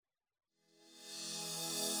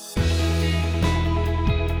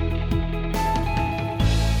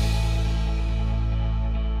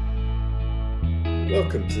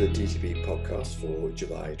Welcome to the DTB podcast for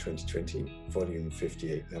July 2020, volume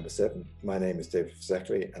 58, number 7. My name is David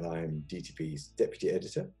Zachary and I'm DTB's deputy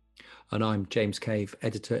editor. And I'm James Cave,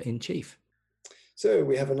 editor-in-chief. So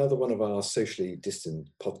we have another one of our socially distant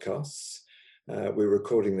podcasts. We're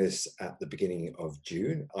recording this at the beginning of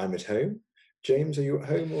June. I'm at home. James, are you at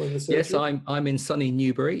home or in the surgery? Yes, I'm in sunny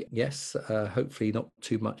Newbury. Yes, hopefully not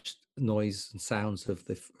too much noise and sounds of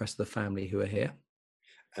the rest of the family who are here.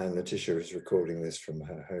 And Letitia is recording this from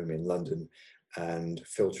her home in London and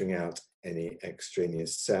filtering out any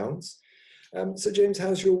extraneous sounds. So James,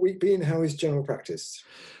 how's your week been? How is general practice?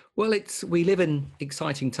 Well, we live in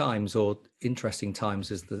exciting times, or interesting times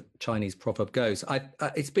as the Chinese proverb goes.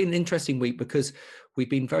 It's been an interesting week because we've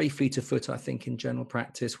been very fleet of foot, I think, in general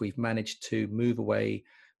practice. We've managed to move away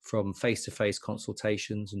from face-to-face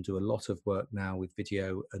consultations and do a lot of work now with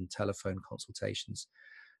video and telephone consultations.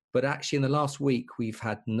 But actually, in the last week, we've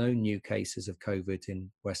had no new cases of COVID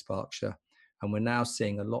in West Berkshire, and we're now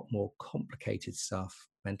seeing a lot more complicated stuff,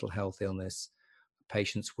 mental health illness,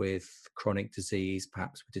 patients with chronic disease,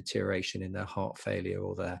 perhaps with deterioration in their heart failure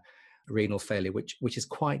or their renal failure, which is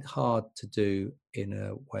quite hard to do in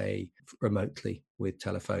a way remotely with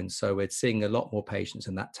telephones. So we're seeing a lot more patients,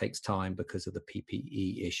 and that takes time because of the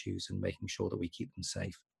PPE issues and making sure that we keep them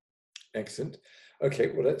safe. Excellent.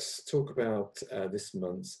 Okay, well, let's talk about this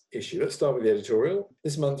month's issue. Let's start with the editorial.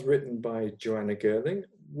 This month's written by Joanna Gerling.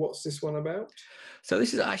 What's this one about? So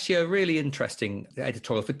this is actually a really interesting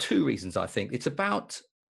editorial for two reasons, I think. It's about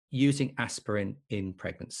using aspirin in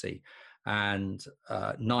pregnancy. And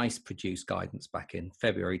NICE produced guidance back in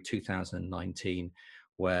February 2019,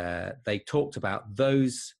 where they talked about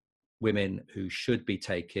those women who should be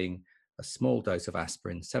taking a small dose of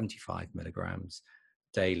aspirin, 75 milligrams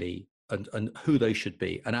daily, and who they should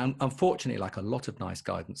be. And unfortunately, like a lot of NICE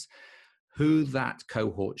guidance, who that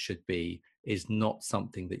cohort should be is not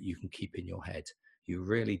something that you can keep in your head. You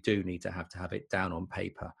really do need to have it down on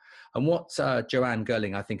paper. And what Joanne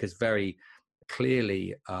Gerling, I think, has very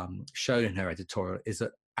clearly shown in her editorial is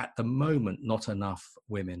that at the moment, not enough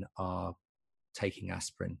women are taking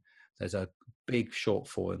aspirin. There's a big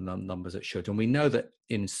shortfall in the numbers that should. And we know that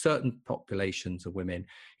in certain populations of women,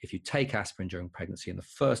 if you take aspirin during pregnancy in the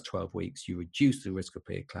first 12 weeks, you reduce the risk of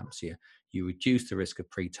preeclampsia, you reduce the risk of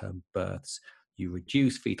preterm births, you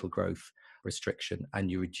reduce fetal growth restriction, and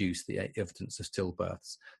you reduce the evidence of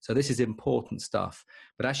stillbirths. So this is important stuff.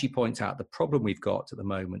 But as she points out, the problem we've got at the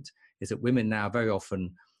moment is that women now very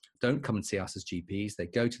often don't come and see us as GPs. They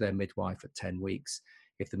go to their midwife at 10 weeks.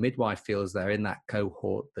 If the midwife feels they're in that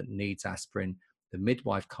cohort that needs aspirin, the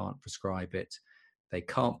midwife can't prescribe it. They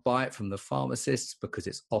can't buy it from the pharmacists because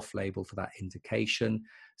it's off-label for that indication.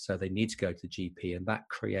 So they need to go to the GP, and that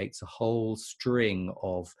creates a whole string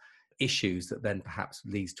of issues that then perhaps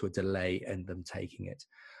leads to a delay in them taking it.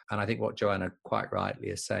 And I think what Joanna quite rightly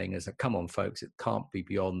is saying is that, come on, folks, it can't be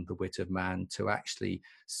beyond the wit of man to actually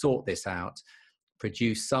sort this out,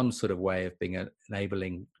 produce some sort of way of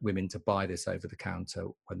enabling women to buy this over the counter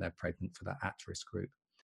when they're pregnant for that at-risk group.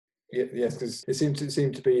 Yes, because it seemed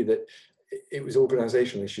to be that it was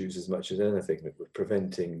organisational issues as much as anything that were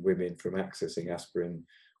preventing women from accessing aspirin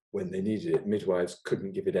when they needed it. Midwives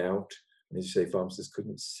couldn't give it out, and as you say, pharmacists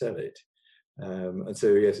couldn't sell it. And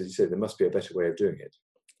so, yes, as you say, there must be a better way of doing it.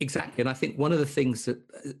 Exactly. And I think one of the things that,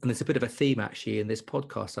 and there's a bit of a theme actually in this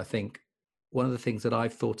podcast, I think, one of the things that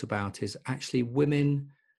I've thought about is actually women,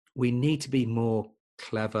 we need to be more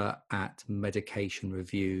clever at medication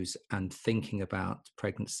reviews and thinking about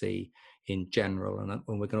pregnancy in general. And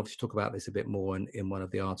we're going to obviously talk about this a bit more in one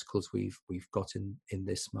of the articles we've got in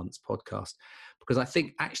this month's podcast. Because I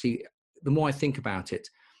think actually, the more I think about it,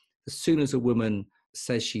 as soon as a woman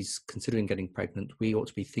says she's considering getting pregnant, we ought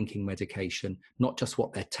to be thinking medication, not just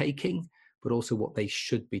what they're taking, but also what they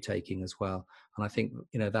should be taking as well. And I think,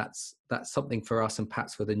 that's something for us, and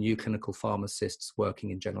perhaps for the new clinical pharmacists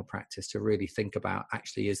working in general practice, to really think about,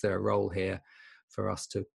 actually, is there a role here for us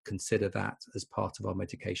to consider that as part of our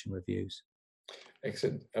medication reviews?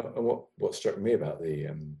 Excellent. And what struck me about the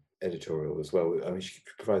editorial as well, I mean, she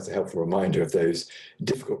provides a helpful reminder of those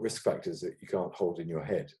difficult risk factors that you can't hold in your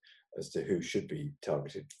head as to who should be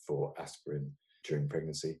targeted for aspirin during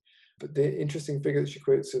pregnancy. But the interesting figure that she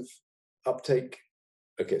quotes of uptake,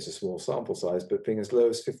 okay, it's a small sample size, but being as low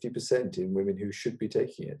as 50% in women who should be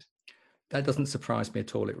taking it. That doesn't surprise me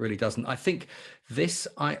at all. It really doesn't. I think this,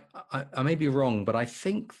 I may be wrong, but I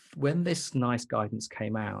think when this NICE guidance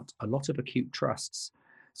came out, a lot of acute trusts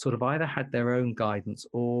sort of either had their own guidance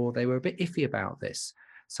or they were a bit iffy about this.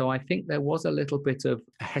 So I think there was a little bit of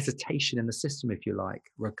hesitation in the system, if you like,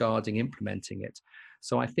 regarding implementing it.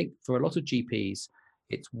 So I think for a lot of GPs,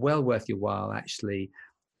 it's well worth your while actually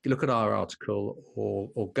look at our article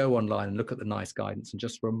or go online and look at the NICE guidance and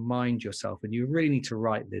just remind yourself. And you really need to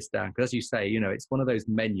write this down because, as you say, it's one of those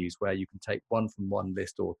menus where you can take one from one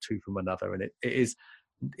list or two from another, and it is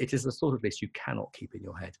the sort of list you cannot keep in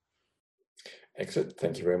your head. Excellent,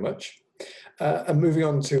 thank you very much. And moving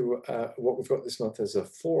on to what we've got this month as a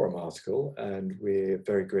forum article, and we're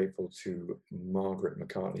very grateful to Margaret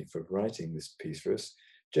McCartney for writing this piece for us.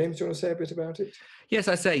 James, do you want to say a bit about it? Yes,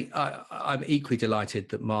 I'm equally delighted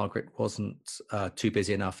that Margaret wasn't too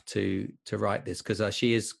busy enough to write this, because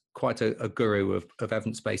she is quite a guru of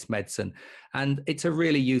evidence-based medicine. And it's a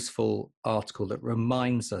really useful article that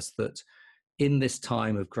reminds us that in this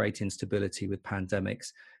time of great instability with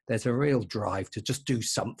pandemics, there's a real drive to just do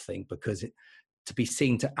something, because to be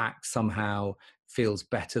seen to act somehow feels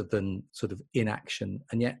better than sort of inaction.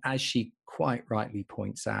 And yet, as she quite rightly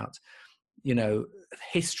points out,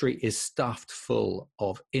 history is stuffed full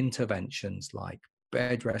of interventions like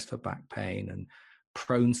bed rest for back pain and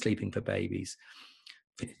prone sleeping for babies,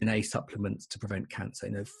 vitamin A supplements to prevent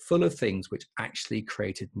cancer, full of things which actually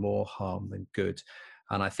created more harm than good.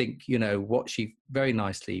 And I think, what she very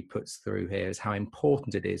nicely puts through here is how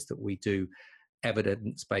important it is that we do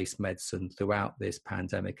evidence-based medicine throughout this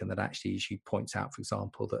pandemic, and that actually she points out, for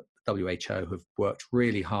example, that WHO have worked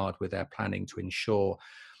really hard with their planning to ensure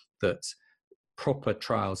that proper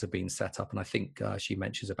trials have been set up. And I think she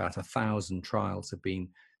mentions about 1,000 trials have been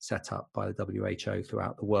set up by the WHO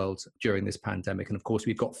throughout the world during this pandemic. And of course,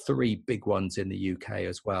 we've got 3 big ones in the UK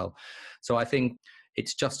as well. So I think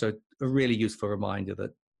it's just a really useful reminder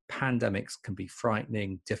that pandemics can be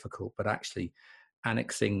frightening, difficult, but actually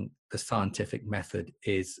annexing the scientific method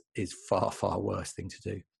is far, far worse thing to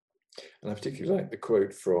do. And I particularly like the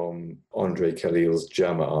quote from Andre Khalil's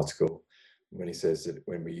JAMA article, when he says that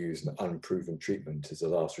when we use an unproven treatment as a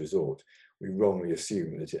last resort, we wrongly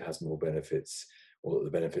assume that it has more benefits, or that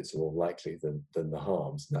the benefits are more likely than the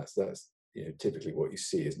harms. And that's typically what you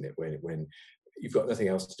see, isn't it? When you've got nothing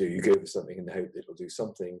else to do, you go for something in the hope that it'll do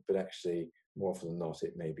something, but actually, more often than not,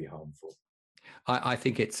 it may be harmful. I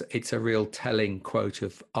think it's a real telling quote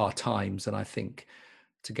of our times, and I think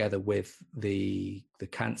together with the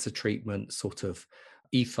cancer treatment sort of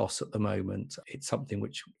ethos at the moment, it's something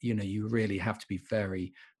which you really have to be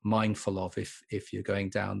very mindful of if you're going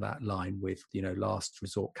down that line with last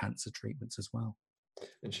resort cancer treatments as well.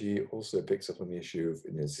 And she also picks up on the issue of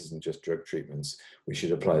this isn't just drug treatments, we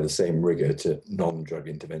should apply the same rigor to non-drug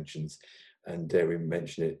interventions. And there we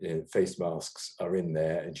mention it, face masks are in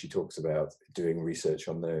there, and she talks about doing research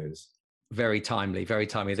on those. Very timely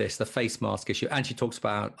this, the face mask issue. And she talks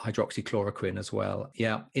about hydroxychloroquine as well.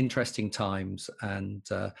 Yeah, interesting times. And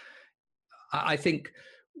I think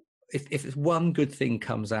if one good thing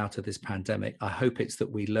comes out of this pandemic, I hope it's that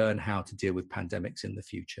we learn how to deal with pandemics in the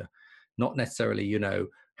future. Not necessarily,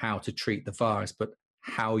 how to treat the virus, but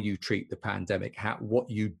how you treat the pandemic, what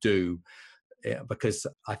you do, because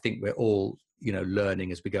I think we're all,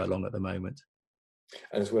 learning as we go along at the moment.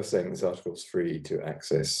 And it's worth saying this article is free to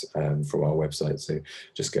access from our website, so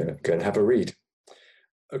just go and have a read.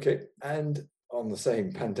 Okay, and on the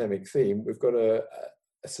same pandemic theme, we've got a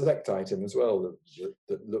select item as well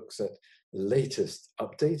that looks at the latest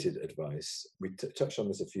updated advice. We touched on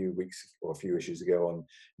this a few weeks or a few issues ago on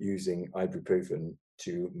using ibuprofen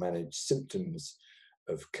to manage symptoms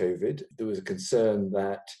of COVID. There was a concern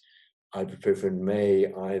that ibuprofen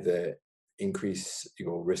may either increase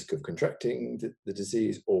your risk of contracting the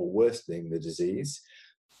disease or worsening the disease.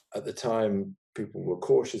 At the time, people were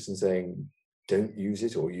cautious in saying, don't use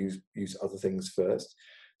it, or use other things first.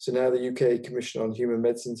 So now the UK Commission on Human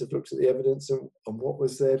Medicines have looked at the evidence, and what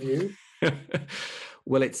was their view?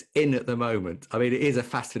 Well, it's in at the moment. I mean, it is a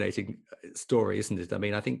fascinating story, isn't it? I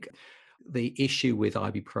mean, I think the issue with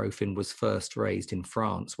ibuprofen was first raised in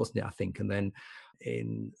France, wasn't it? I think, and then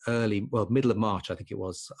in middle of March, I think it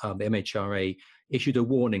was, the MHRA issued a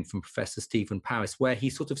warning from Professor Stephen Paris, where he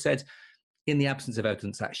sort of said, in the absence of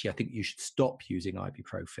evidence, actually, I think you should stop using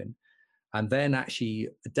ibuprofen. And then actually,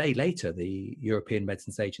 a day later, the European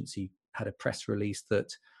Medicines Agency had a press release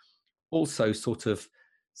that also sort of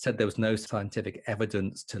said there was no scientific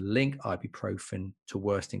evidence to link ibuprofen to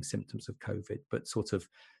worsening symptoms of COVID, but sort of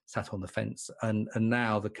sat on the fence. And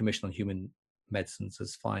now the Commission on Human Medicines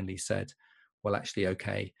has finally said, well, actually,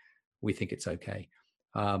 okay, we think it's okay.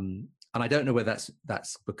 And I don't know whether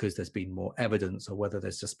that's because there's been more evidence, or whether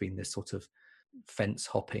there's just been this sort of fence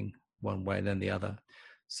hopping one way and then the other.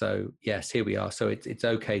 So yes, here we are. So it's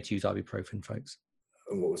okay to use ibuprofen, folks.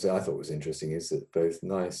 And what I thought was interesting is that both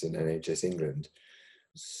NICE and NHS England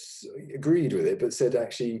agreed with it, but said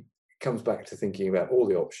actually comes back to thinking about all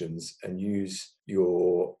the options and use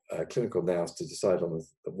your clinical nous to decide on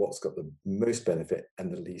what's got the most benefit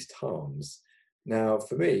and the least harms. Now,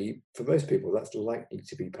 for me, for most people, that's likely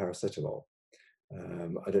to be paracetamol.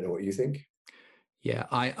 I don't know what you think. Yeah,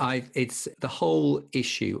 it's the whole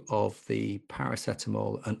issue of the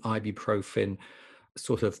paracetamol and ibuprofen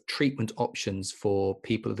sort of treatment options for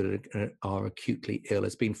people that are acutely ill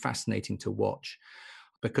has been fascinating to watch,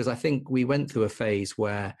 because I think we went through a phase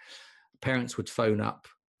where parents would phone up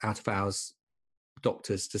out of hours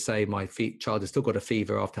doctors to say my child has still got a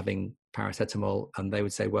fever after having paracetamol, and they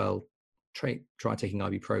would say, well, try taking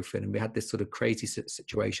ibuprofen. And we had this sort of crazy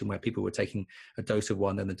situation where people were taking a dose of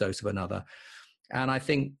one and a dose of another. And I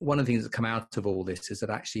think one of the things that come out of all this is that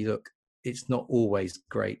actually, look, it's not always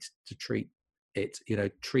great to treat it,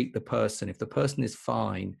 treat the person. If the person is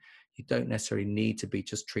fine, you don't necessarily need to be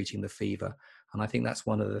just treating the fever. And I think that's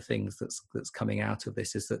one of the things that's coming out of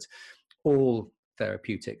this, is that all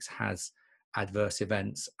therapeutics has adverse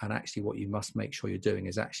events, and actually what you must make sure you're doing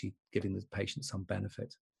is actually giving the patient some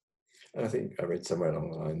benefit. And I think I read somewhere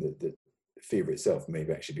along the line that fever itself may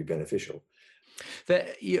actually be beneficial.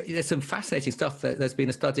 There's some fascinating stuff. There's been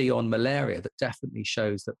a study on malaria that definitely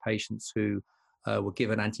shows that patients who were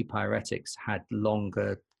given antipyretics had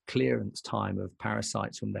longer clearance time of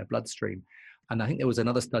parasites from their bloodstream. And I think there was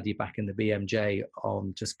another study back in the BMJ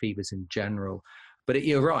on just fevers in general. But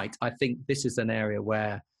you're right. I think this is an area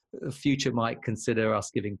where the future might consider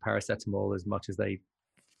us giving paracetamol as much as they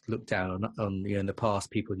looked down on in the past,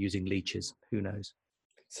 people using leeches. Who knows?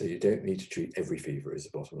 So you don't need to treat every fever is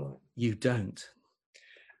the bottom line. You don't.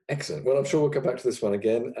 Excellent. Well, I'm sure we'll come back to this one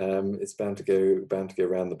again. It's bound to go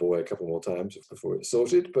around the boy a couple more times before it's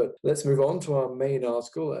sorted. But let's move on to our main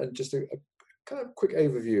article, and just a kind of quick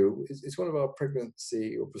overview. It's one of our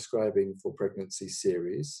pregnancy or prescribing for pregnancy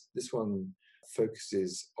series. This one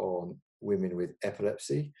focuses on women with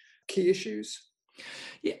epilepsy. Key issues?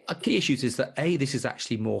 Yeah, key issues is that this is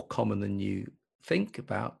actually more common than you think.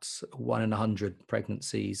 About 1 in 100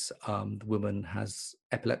 pregnancies, the woman has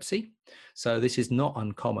epilepsy. So this is not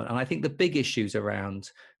uncommon. And I think the big issues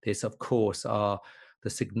around this, of course, are the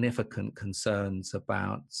significant concerns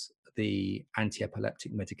about the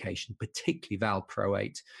anti-epileptic medication, particularly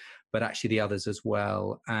valproate, but actually the others as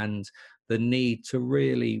well. And the need to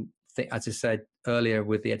really, as I said earlier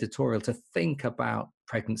with the editorial, to think about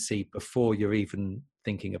pregnancy before you're even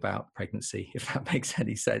thinking about pregnancy, if that makes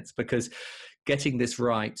any sense, because getting this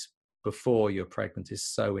right before you're pregnant is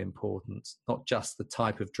so important. Not just the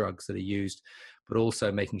type of drugs that are used, but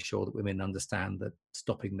also making sure that women understand that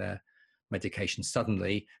stopping their medication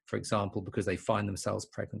suddenly, for example, because they find themselves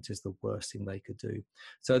pregnant, is the worst thing they could do.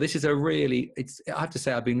 So this is I have to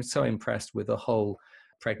say, I've been so impressed with the whole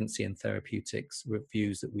pregnancy and therapeutics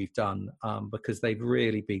reviews that we've done, because they've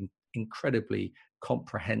really been incredibly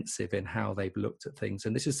comprehensive in how they've looked at things.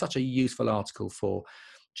 And this is such a useful article for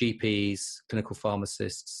GPs, clinical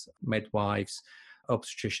pharmacists, midwives,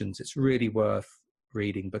 obstetricians. It's really worth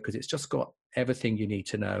reading because it's just got everything you need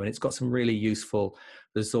to know. And it's got some really useful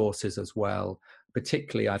resources as well,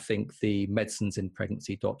 particularly, I think, the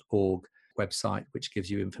medicinesinpregnancy.org website, which gives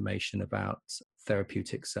you information about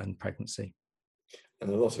therapeutics and pregnancy.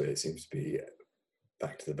 And a lot of it seems to be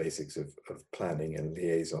back to the basics of planning and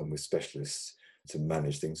liaison with specialists to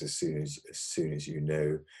manage things as soon as you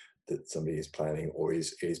know that somebody is planning or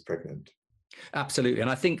is pregnant. Absolutely. And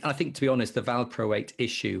I think to be honest, the valproate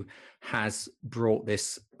issue has brought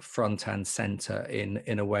this front and center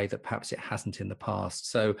in a way that perhaps it hasn't in the past.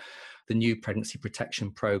 So the new pregnancy protection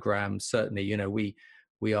program, certainly,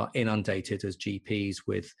 we are inundated as GPs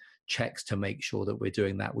with checks to make sure that we're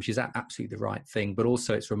doing that, which is absolutely the right thing. But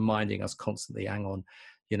also it's reminding us constantly, hang on,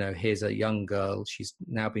 here's a young girl, she's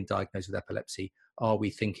now been diagnosed with epilepsy. Are we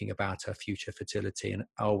thinking about her future fertility? And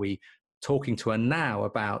are we talking to her now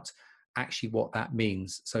about actually what that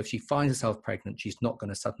means? So if she finds herself pregnant, she's not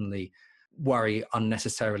going to suddenly worry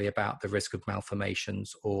unnecessarily about the risk of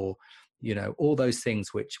malformations or, all those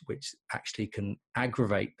things which actually can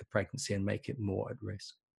aggravate the pregnancy and make it more at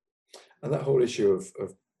risk. And that whole issue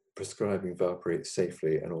of prescribing valproate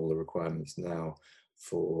safely and all the requirements now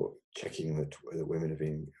for checking that women are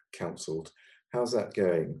being counselled, how's that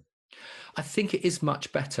going? I think it is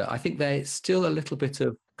much better. I think there's still a little bit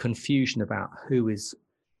of confusion about who is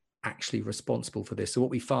actually responsible for this. So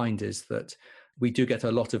what we find is that we do get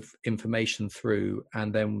a lot of information through,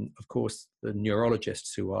 and then of course the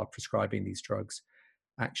neurologists who are prescribing these drugs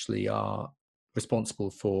actually are responsible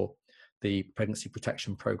for the pregnancy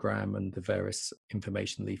protection program and the various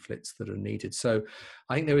information leaflets that are needed. So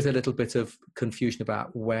I think there is a little bit of confusion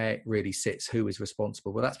about where it really sits, who is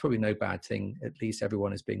responsible. Well, that's probably no bad thing. At least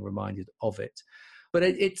everyone is being reminded of it. But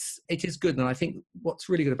it is good. And I think what's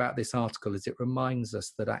really good about this article is it reminds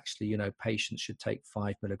us that actually, you know, patients should take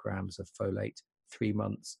 5 milligrams of folate 3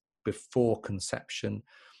 months before conception.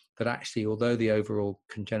 That actually, although the overall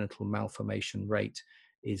congenital malformation rate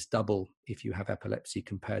is double if you have epilepsy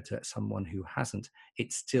compared to someone who hasn't,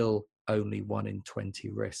 it's still only 1 in 20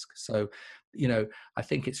 risk. So, you know, I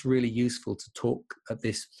think it's really useful to talk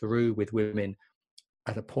this through with women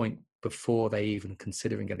at a point before they even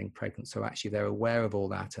considering getting pregnant. So actually they're aware of all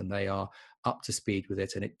that and they are up to speed with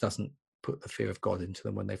it, and it doesn't put the fear of God into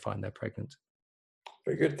them when they find they're pregnant.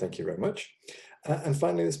 Very good, thank you very much. And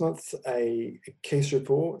finally this month, a case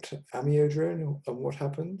report, amiodarone, and what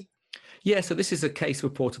happened? Yeah, so this is a case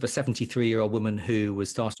report of a 73-year-old woman who was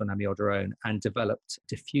started on amiodarone and developed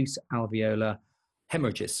diffuse alveolar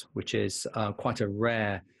hemorrhages, which is quite a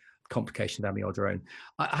rare complication of amiodarone.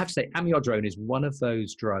 I have to say, amiodarone is one of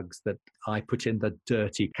those drugs that I put in the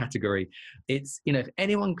dirty category. It's, you know, if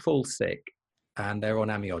anyone falls sick and they're on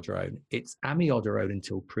amiodarone, it's amiodarone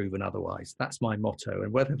until proven otherwise. That's my motto.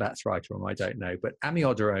 And whether that's right or wrong, I don't know. But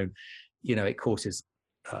amiodarone, you know, it causes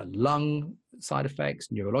lung side effects,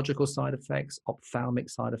 neurological side effects, ophthalmic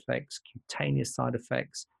side effects, cutaneous side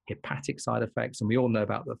effects, hepatic side effects, and we all know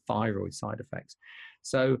about the thyroid side effects.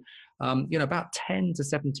 So, you know, about 10 to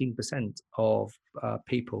 17% of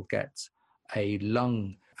people get a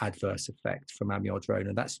lung adverse effect from amiodarone,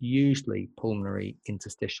 and that's usually pulmonary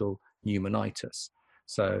interstitial pneumonitis.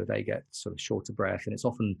 So they get sort of short of breath, and it's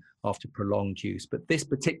often after prolonged use. But this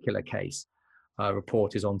particular case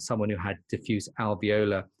report is on someone who had diffuse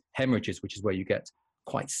alveolar hemorrhages, which is where you get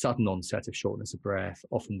quite sudden onset of shortness of breath,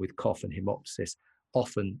 often with cough and hemoptysis,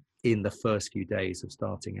 often in the first few days of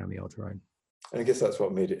starting amiodarone. And I guess that's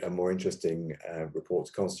what made it a more interesting report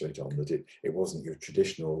to concentrate on, that it wasn't your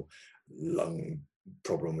traditional lung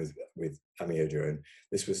problem with amiodarone.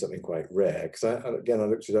 This was something quite rare, because I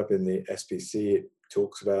looked it up in the SPC. It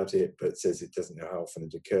talks about it, but says it doesn't know how often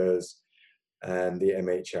it occurs. And the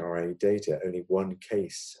MHRA data, only 1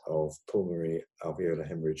 case of pulmonary alveolar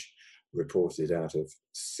hemorrhage reported out of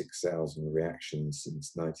 6,000 reactions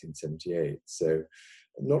since 1978. So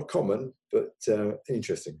not common, but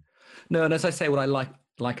interesting. No, and as I say, what I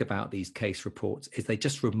like about these case reports is they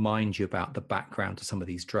just remind you about the background to some of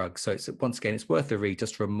these drugs. So it's, once again, it's worth a read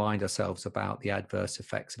just to remind ourselves about the adverse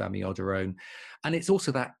effects of amiodarone. And it's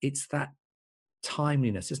also that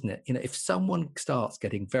timeliness, isn't it? You know, if someone starts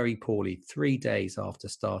getting very poorly 3 days after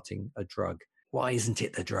starting a drug, why isn't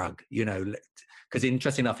it the drug? You know, because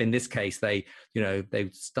interesting enough, in this case, they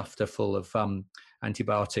stuffed her full of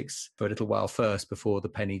antibiotics for a little while first before the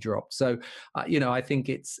penny dropped. So, you know, I think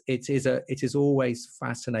it is always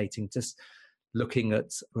fascinating just looking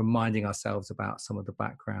at reminding ourselves about some of the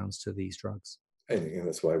backgrounds to these drugs. And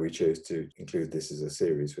that's why we chose to include this as a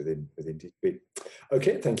series within DTB.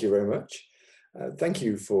 Okay, thank you very much. Thank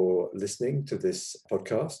you for listening to this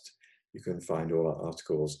podcast. You can find all our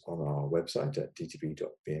articles on our website at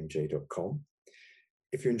dtb.bmj.com.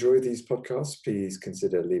 If you enjoy these podcasts, please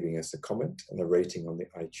consider leaving us a comment and a rating on the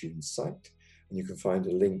iTunes site. And you can find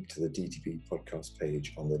a link to the DTB podcast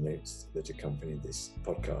page on the notes that accompany this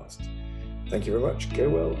podcast. Thank you very much. Go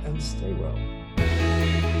well and stay well.